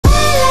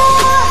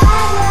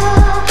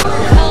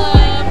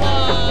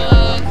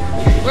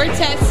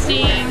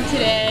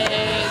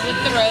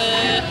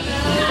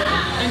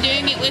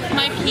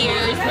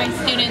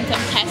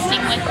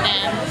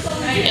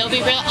It'll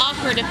be real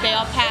awkward if they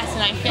all pass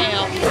and I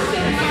fail.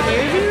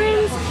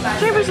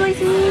 Driver's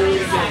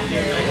license.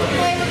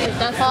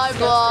 Hi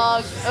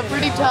vlog. I'm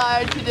pretty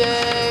tired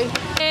today.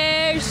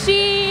 There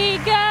she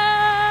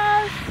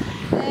goes.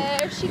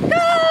 There she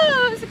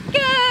goes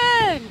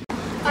again.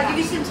 I'll give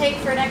you some tape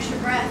for an extra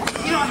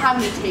breath. You don't have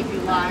any tape, you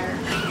liar.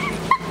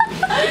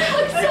 I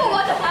look so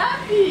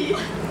unhappy.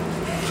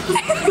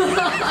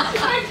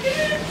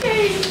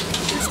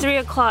 It's 3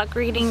 o'clock,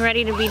 reading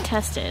ready to be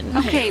tested.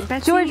 Okay,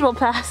 Betsy. George will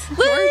pass.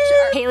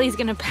 Haley's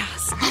gonna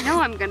pass. I know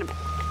I'm gonna.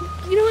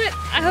 You know what?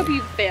 I hope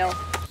you fail.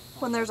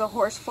 When there's a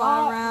horse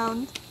fly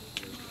around.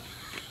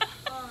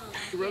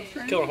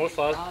 Killing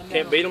horseflies.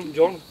 Can't beat them,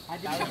 join them.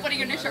 What are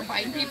you gonna start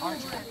fighting people?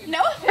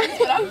 No offense,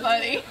 but I'm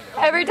funny.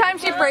 Every time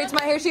she braids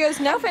my hair, she goes,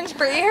 no offense,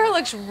 but your hair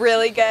looks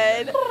really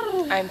good.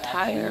 I'm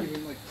tired.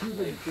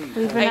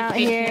 We've been out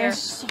here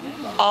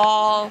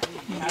All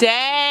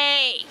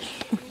day.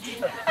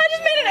 I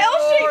just made an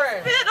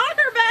L-shaped fit on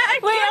her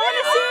back. Wait, I want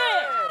to see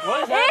it.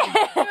 What is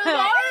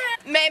that?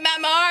 Made my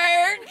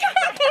mark.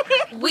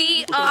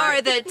 We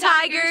are the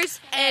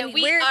Tigers, and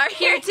we are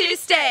here to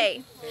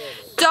stay.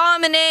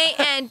 Dominate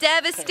and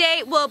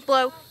devastate, will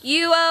blow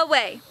you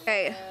away.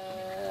 Okay.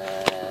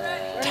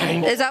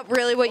 Is that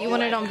really what you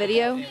wanted on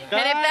video? And if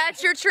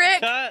that's your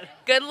trick,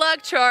 good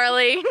luck,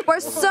 Charlie. We're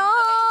soaring,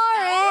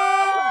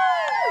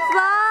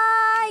 flying.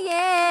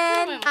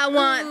 I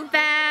want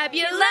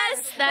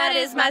fabulous. That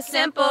is my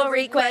simple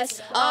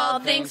request. All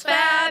things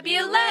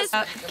fabulous.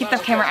 Get the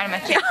camera out of my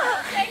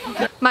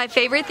face. My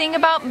favorite thing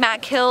about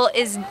Mac Hill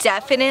is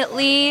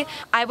definitely,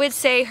 I would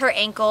say, her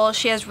ankle.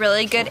 She has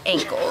really good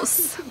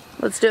ankles.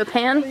 Let's do a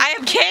pan. I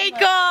have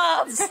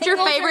cankles. What's your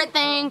favorite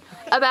thing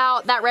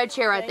about that red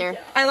chair right there?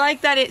 I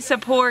like that it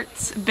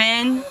supports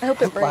Ben. I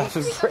hope it breaks.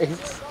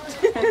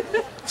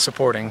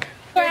 Supporting.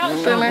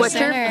 What's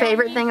your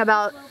favorite thing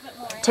about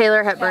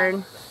Taylor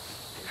Hepburn?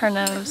 Her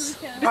nose.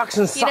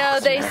 You know,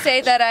 they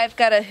say that I've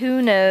got a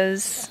who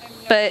knows,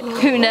 but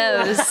who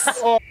knows?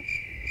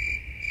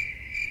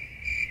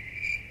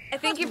 I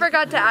think you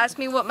forgot to ask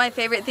me what my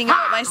favorite thing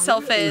about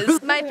myself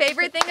is. My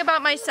favorite thing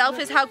about myself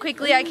is how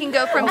quickly I can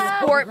go from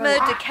sport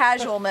mode to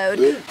casual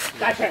mode.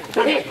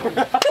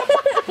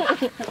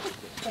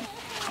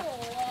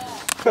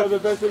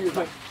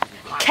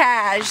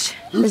 Cash.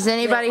 Is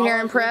anybody here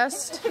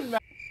impressed?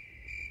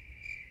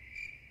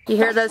 You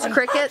hear those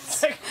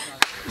crickets?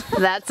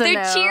 That's a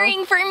They're no.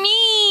 cheering for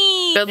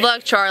me. Good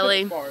luck,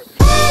 Charlie.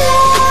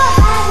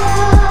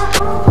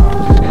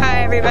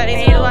 Hi everybody.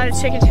 We ate a lot of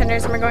chicken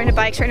tenders and we're going to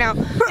bikes right now.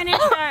 Finished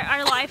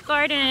our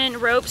lifeguard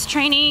and ropes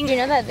training. Do you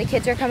know that the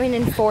kids are coming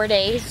in 4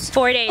 days?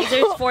 4 days.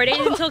 There's 4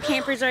 days until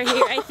campers are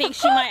here. I think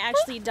she might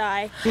actually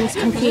die. She's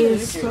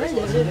confused.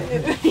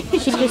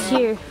 She's just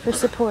here for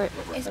support.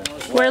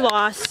 We're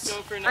lost.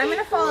 I'm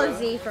gonna follow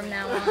Z from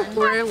now on.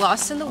 We're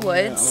lost in the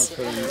woods.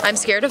 I'm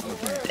scared of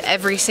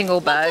every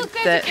single bug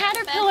that.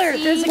 Caterpillar.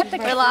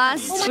 We're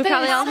lost. We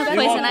probably all have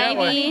poison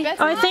ivy.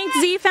 Oh, I think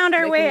Z found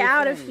our way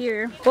out of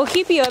here. We'll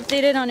keep you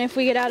updated on if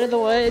we get out of the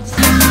woods.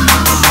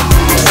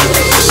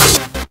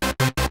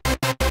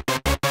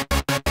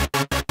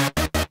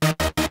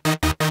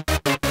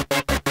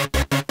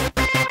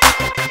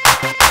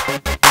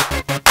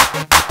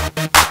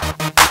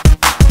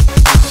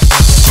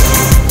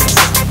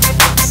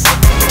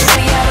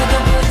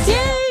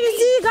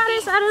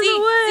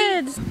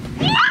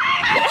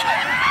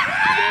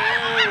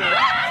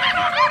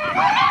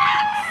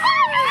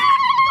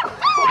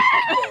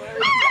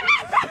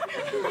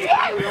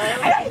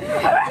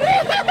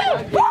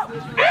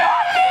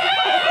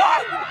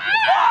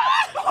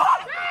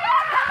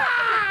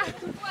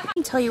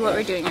 Tell you what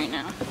we're doing right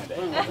now.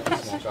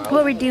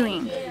 What we're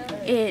doing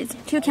is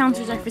 2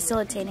 counselors are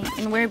facilitating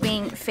and we're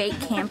being fake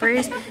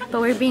campers, but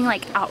we're being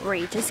like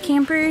outrageous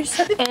campers,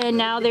 and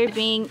now they're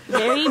being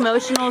very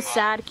emotional,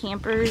 sad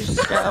campers.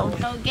 So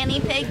No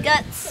guinea pig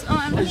guts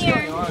on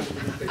here.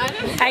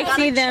 I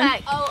see them.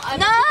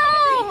 No!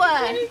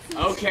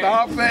 Okay.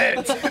 Stop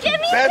it.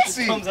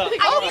 Betsy.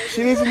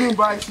 She needs a new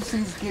bike. She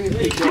sees guinea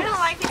pig. I don't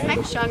like this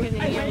next shotgun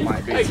in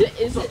here.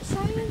 Is it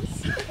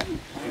science?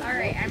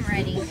 Alright, I'm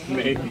ready.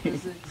 Maybe.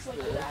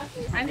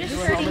 I'm just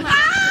turning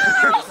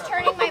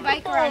my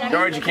bike around.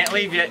 George, you can't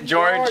leave yet.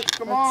 George.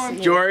 Come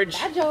on. George.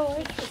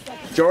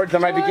 George, there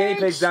might be guinea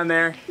pigs down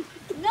there.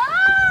 No!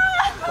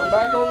 Come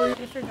back over here.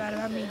 You forgot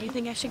about me. Do you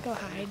think I should go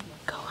hide?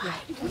 Go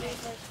hide.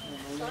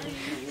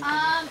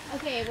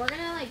 Okay, we're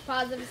gonna like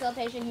pause the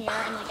facilitation here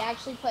and like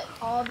actually put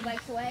all the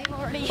bikes away.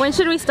 When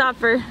should we stop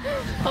for?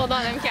 Hold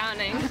on, I'm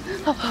counting.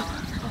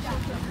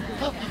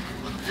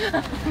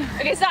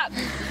 Okay, stop.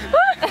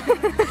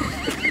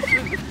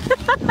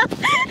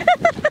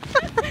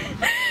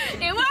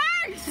 It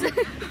works.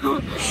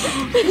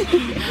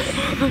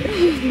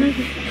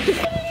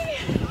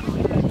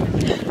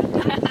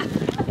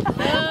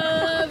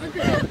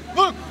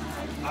 Look.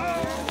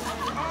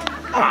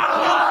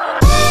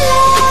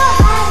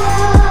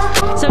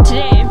 So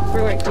today,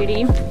 for work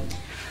duty,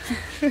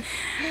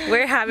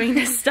 we're having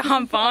to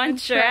stomp on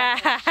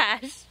trash.